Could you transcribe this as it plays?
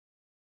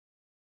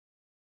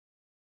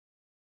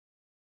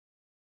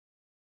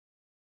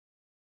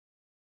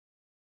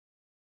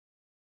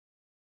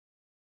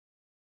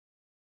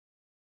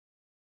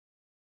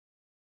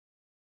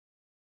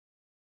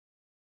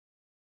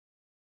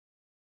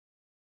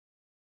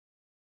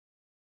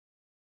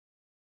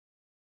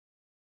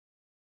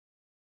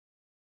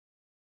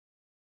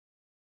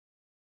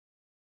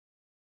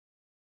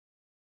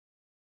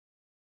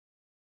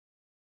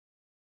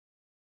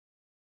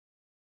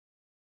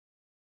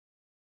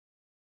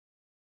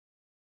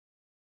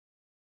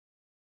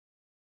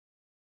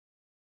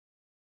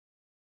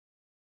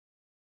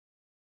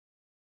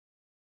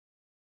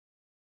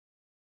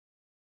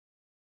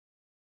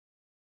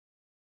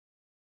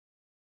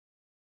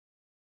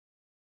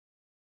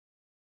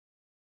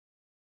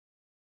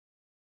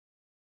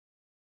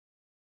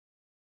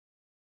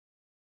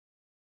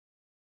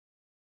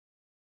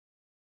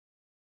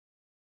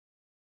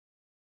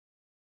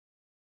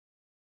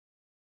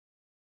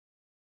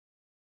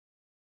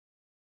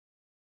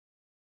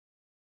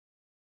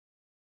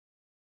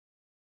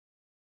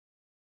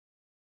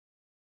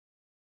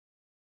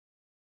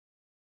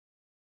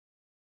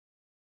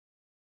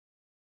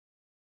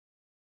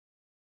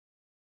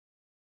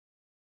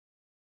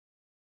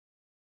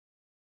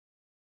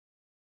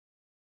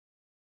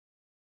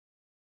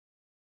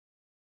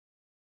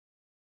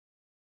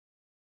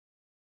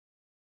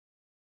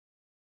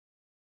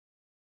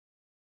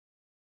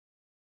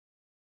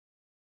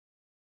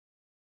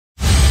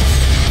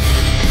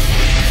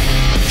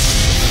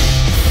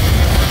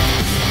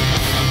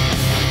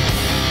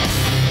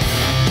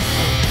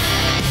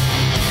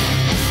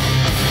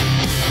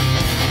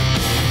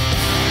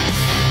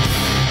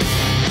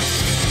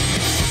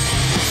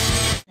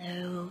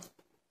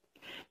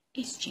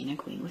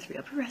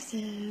real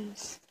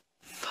progressives.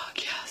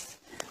 Fuck yes.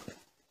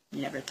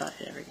 Never thought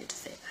I'd ever get to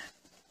say that.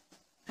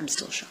 I'm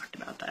still shocked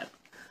about that.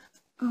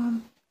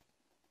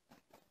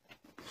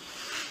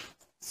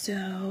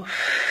 So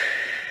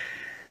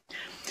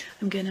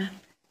I'm gonna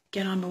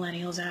get on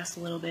Millennial's ass a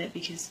little bit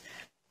because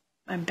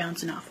I'm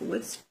bouncing off of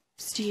what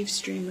Steve's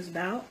stream was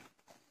about.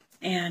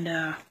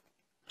 And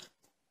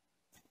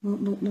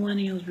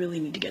Millennials really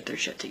need to get their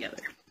shit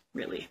together.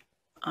 Really.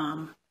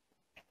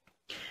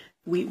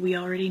 We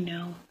already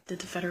know that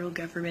the federal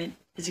government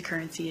is a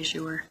currency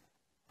issuer.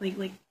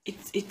 Like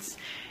it's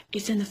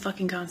in the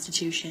fucking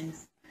Constitution.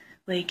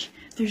 Like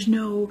there's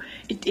no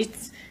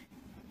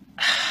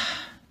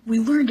we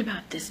learned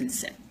about this in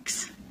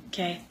civics.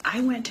 Okay,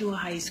 I went to a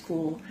high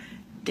school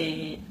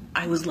that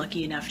I was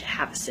lucky enough to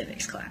have a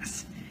civics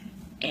class,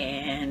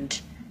 and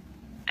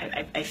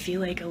I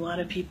feel like a lot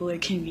of people are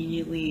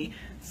conveniently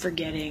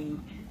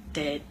forgetting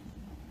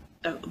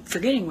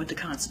what the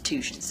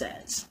Constitution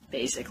says,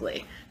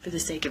 basically, for the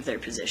sake of their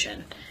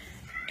position.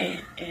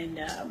 And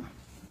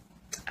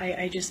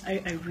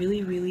I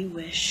really, really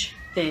wish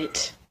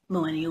that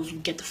millennials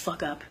would get the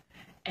fuck up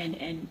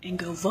and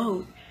go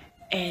vote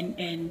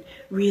and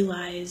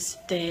realize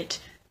that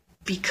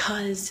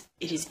because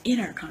it is in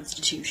our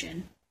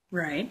Constitution,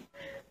 right,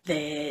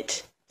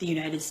 that the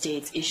United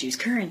States issues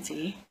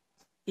currency,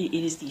 it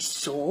is the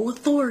sole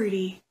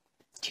authority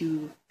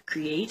to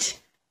create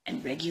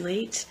and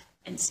regulate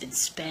and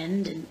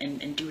spend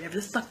and do whatever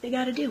the fuck they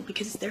gotta do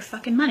because it's their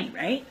fucking money,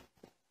 right?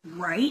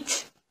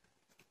 Right?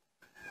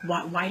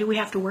 Why do we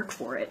have to work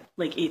for it?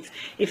 Like,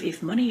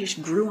 if money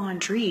just grew on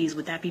trees,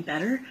 would that be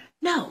better?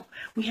 No.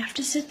 We have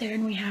to sit there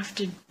and we have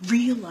to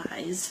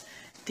realize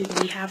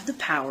that we have the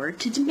power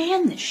to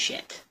demand this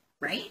shit,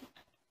 right?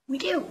 We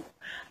do.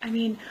 I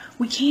mean,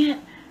 we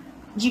can't,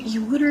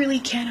 you literally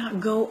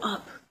cannot go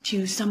up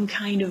to some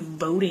kind of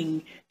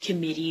voting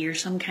committee or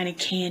some kind of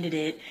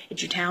candidate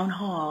at your town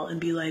hall and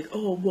be like,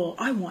 oh, well,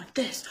 I want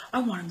this.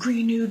 I want a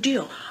Green New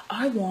Deal.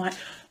 I want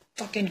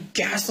fucking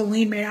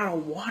gasoline made out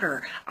of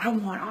water. I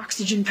want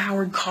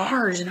oxygen-powered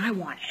cars, and I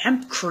want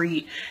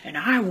hempcrete, and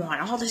I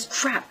want all this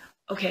crap.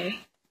 Okay.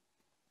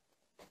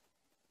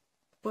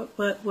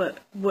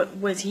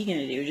 What's he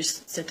gonna do?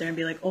 Just sit there and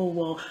be like, oh,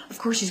 well, of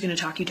course he's gonna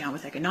talk you down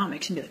with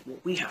economics and be like, well,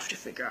 we have to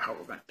figure out how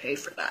we're gonna pay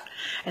for that.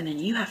 And then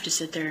you have to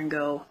sit there and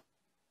go,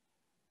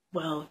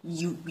 well,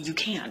 you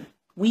can.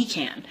 We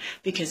can.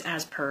 Because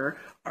as per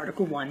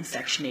Article 1,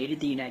 Section 8 of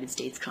the United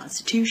States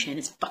Constitution,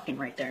 it's fucking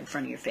right there in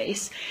front of your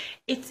face.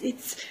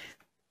 It's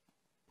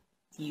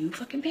you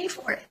fucking pay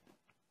for it.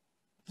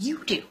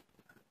 You do.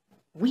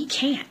 We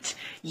can't.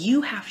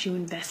 You have to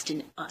invest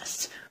in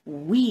us.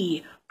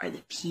 We are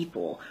the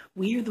people.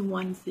 We are the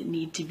ones that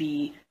need to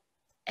be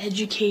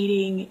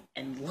educating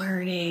and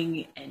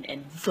learning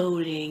and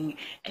voting.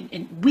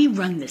 And we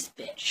run this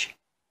bitch.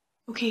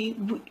 Okay?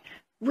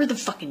 We're the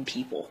fucking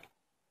people.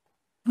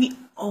 We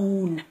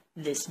own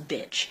this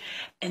bitch.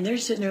 And they're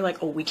sitting there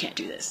like, oh, we can't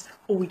do this.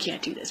 Oh, we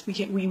can't do this. We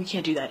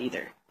can't do that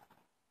either.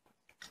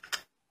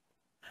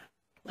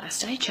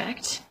 Last I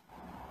checked,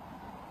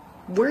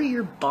 we're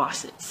your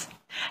bosses.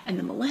 And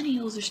the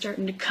millennials are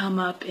starting to come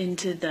up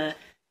into the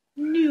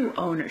new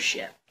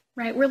ownership,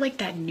 right? We're like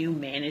that new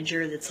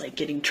manager that's like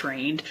getting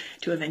trained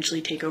to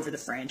eventually take over the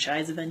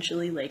franchise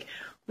eventually. Like,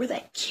 we're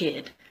that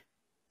kid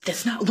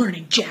that's not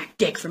learning jack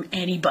dick from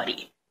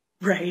anybody.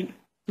 Right?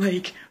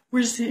 Like,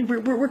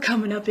 we're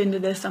coming up into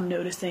this, I'm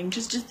noticing,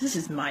 just this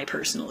is my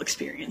personal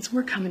experience.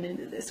 We're coming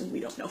into this and we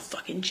don't know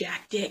fucking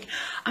jack dick.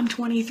 I'm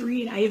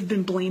 23 and I have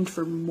been blamed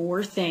for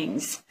more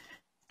things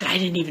that I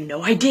didn't even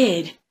know I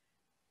did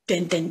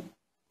than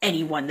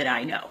anyone that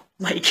I know.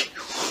 Like,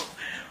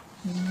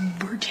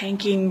 we're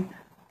tanking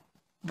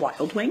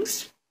Wild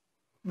Wings.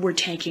 We're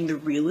tanking the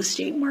real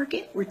estate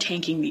market. We're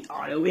tanking the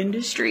auto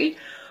industry.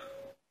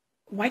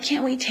 Why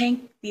can't we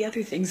tank the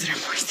other things that are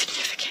more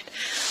significant?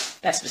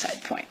 That's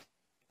beside the point.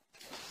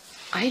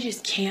 I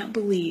just can't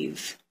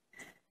believe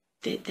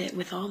that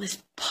with all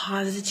this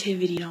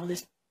positivity and all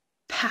this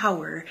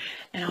power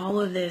and all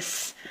of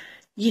this,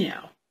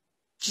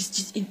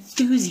 just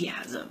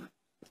enthusiasm.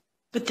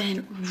 But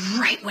then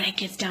right when it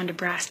gets down to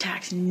brass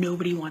tacks,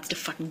 nobody wants to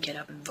fucking get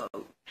up and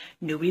vote.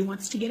 Nobody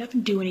wants to get up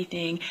and do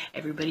anything.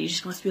 Everybody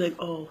just wants to be like,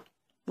 oh,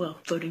 well,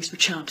 voting's for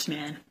chumps,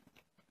 man.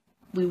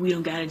 We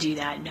don't gotta do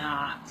that.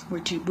 Nah, we're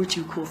too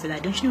cool for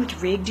that. Don't you know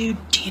it's rigged, dude?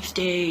 Deep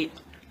state.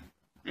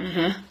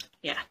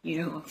 Yeah, you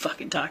know who I'm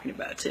fucking talking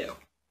about, too.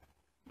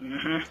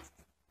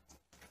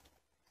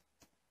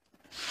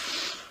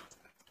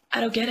 I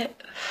don't get it.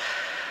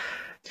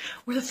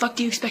 Where the fuck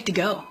do you expect to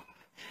go?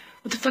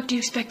 What the fuck do you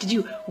expect to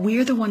do?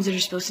 We're the ones that are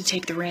supposed to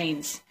take the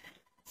reins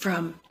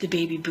from the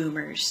baby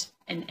boomers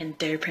and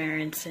their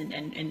parents and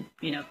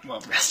well,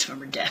 the rest of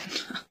them are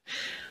dead.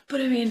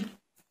 But I mean,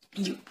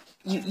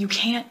 you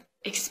can't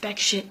expect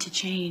shit to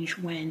change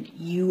when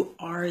you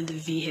are the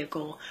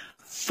vehicle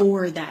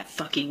for that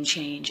fucking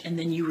change, and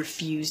then you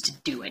refuse to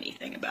do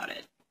anything about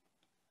it.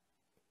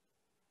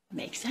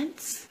 Make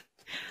sense?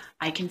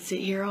 I can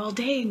sit here all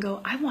day and go,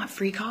 I want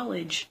free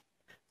college.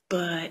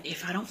 But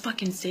if I don't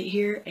fucking sit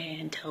here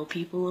and tell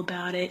people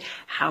about it,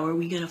 how are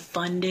we gonna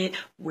fund it?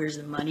 Where's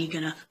the money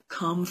gonna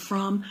come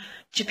from?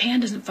 Japan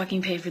doesn't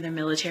fucking pay for their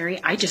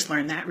military. I just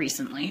learned that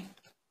recently.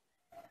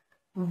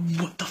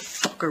 What the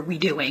fuck are we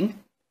doing?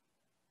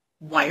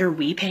 Why are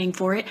we paying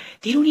for it?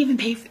 They don't even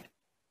pay for it.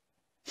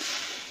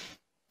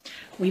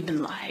 We've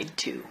been lied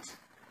to.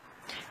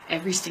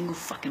 Every single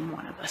fucking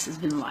one of us has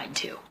been lied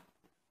to.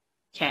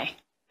 Okay?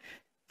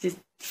 The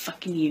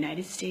fucking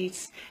United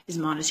States is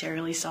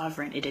monetarily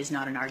sovereign. It is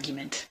not an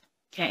argument.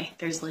 Okay?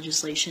 There's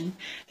legislation,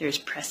 there's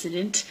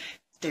precedent,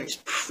 there's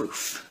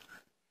proof.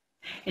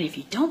 And if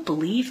you don't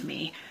believe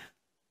me,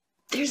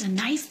 there's a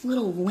nice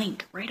little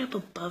link right up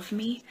above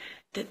me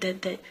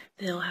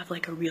that'll have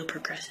like a Real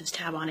Progressives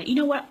tab on it. You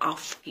know what? I'll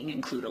fucking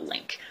include a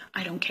link.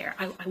 I don't care.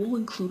 I will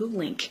include a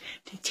link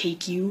to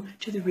take you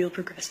to the Real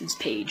Progressives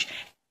page.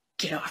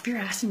 Get off your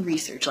ass and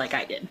research like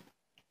I did.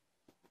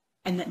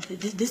 And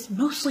this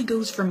mostly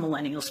goes for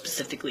millennials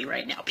specifically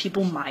right now.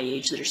 People my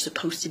age that are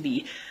supposed to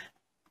be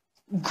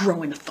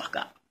growing the fuck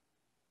up.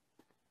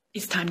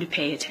 It's time to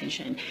pay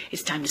attention.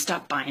 It's time to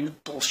stop buying the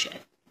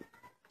bullshit.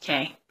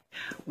 Okay?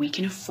 We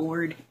can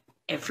afford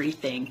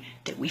everything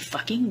that we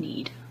fucking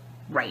need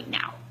right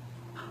now.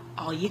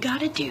 All you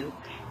gotta do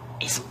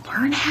is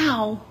learn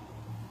how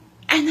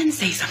and then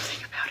say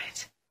something about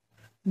it.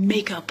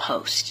 Make a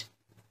post.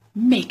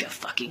 Make a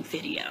fucking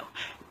video.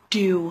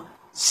 Do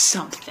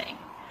something.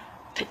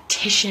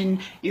 Petition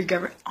your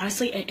government.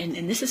 Honestly,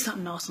 and this is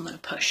something else I'm going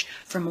to push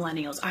for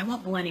millennials. I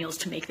want millennials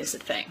to make this a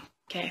thing.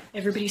 Okay?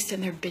 Everybody's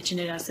sitting there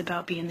bitching at us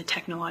about being the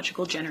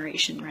technological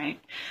generation, right?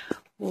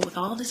 Well, with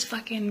all this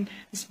fucking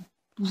this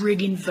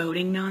rigging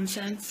voting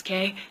nonsense,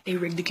 okay? They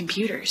rigged the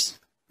computers,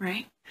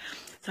 right?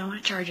 So I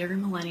want to charge every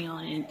millennial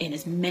in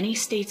as many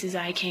states as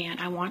I can.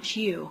 I want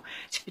you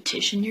to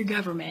petition your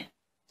government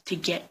to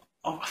get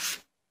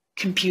off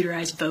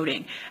computerized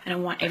voting. And I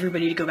want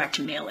everybody to go back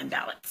to mail-in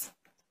ballots.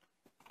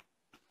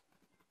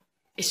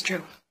 It's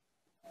true.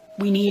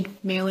 We need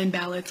mail-in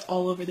ballots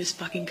all over this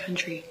fucking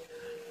country.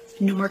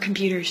 No more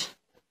computers.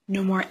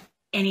 No more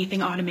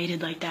anything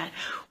automated like that.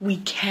 We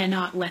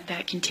cannot let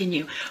that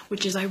continue,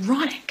 which is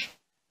ironic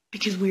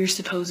because we are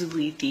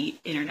supposedly the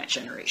internet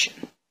generation,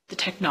 the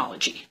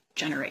technology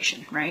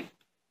generation, right?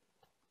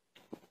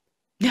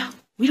 No,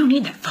 we don't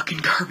need that fucking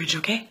garbage,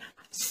 okay?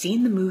 I've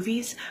seen the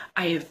movies.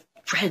 I have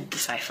read the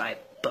sci-fi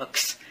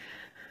books.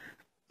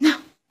 No,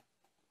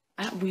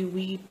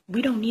 we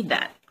don't need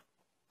that.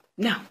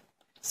 No.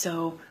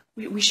 So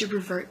we should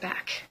revert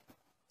back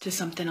to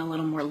something a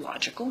little more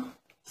logical,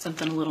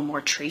 something a little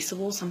more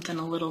traceable, something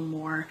a little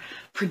more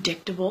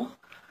predictable,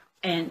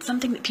 and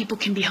something that people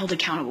can be held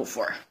accountable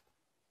for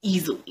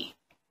easily,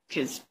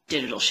 because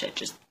digital shit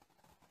just,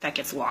 that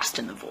gets lost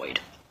in the void.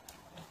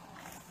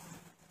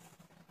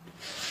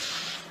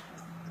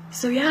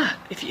 So yeah,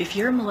 if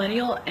you're a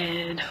millennial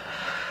and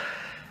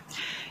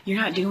you're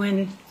not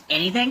doing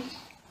anything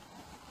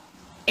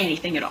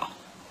at all,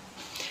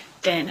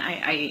 then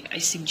I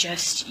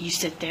suggest you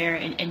sit there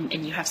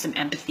and you have some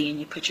empathy and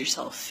you put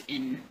yourself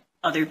in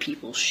other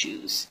people's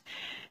shoes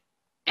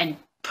and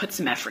put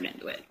some effort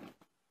into it.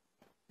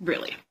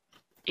 Really.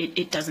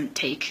 It doesn't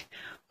take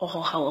a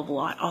whole hell of a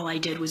lot. All I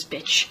did was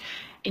bitch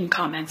in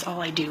comments.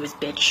 All I do is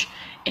bitch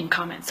in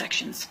comment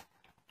sections.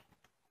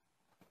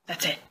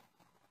 That's it.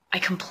 I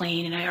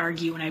complain and I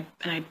argue and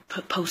I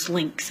post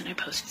links and I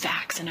post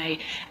facts and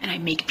I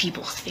make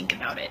people think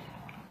about it.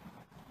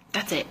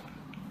 That's it.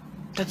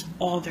 That's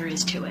all there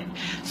is to it.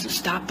 So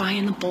stop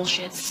buying the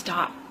bullshit.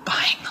 Stop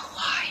buying the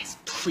lies,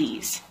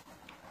 please.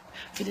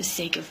 For the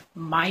sake of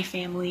my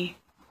family,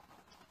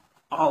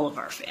 all of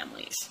our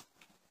families.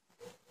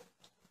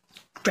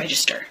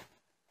 Register.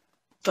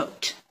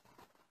 Vote.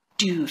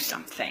 Do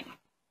something.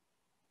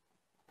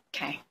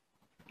 Okay?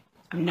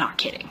 I'm not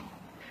kidding.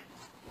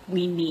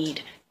 We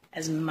need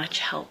as much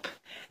help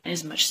and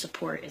as much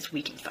support as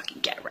we can fucking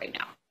get right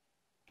now.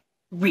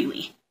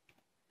 Really.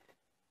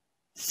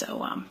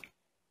 So,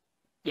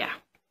 yeah.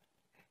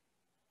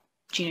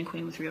 Jeana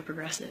Queen with Real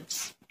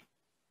Progressives.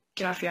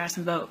 Get off your ass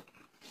and vote.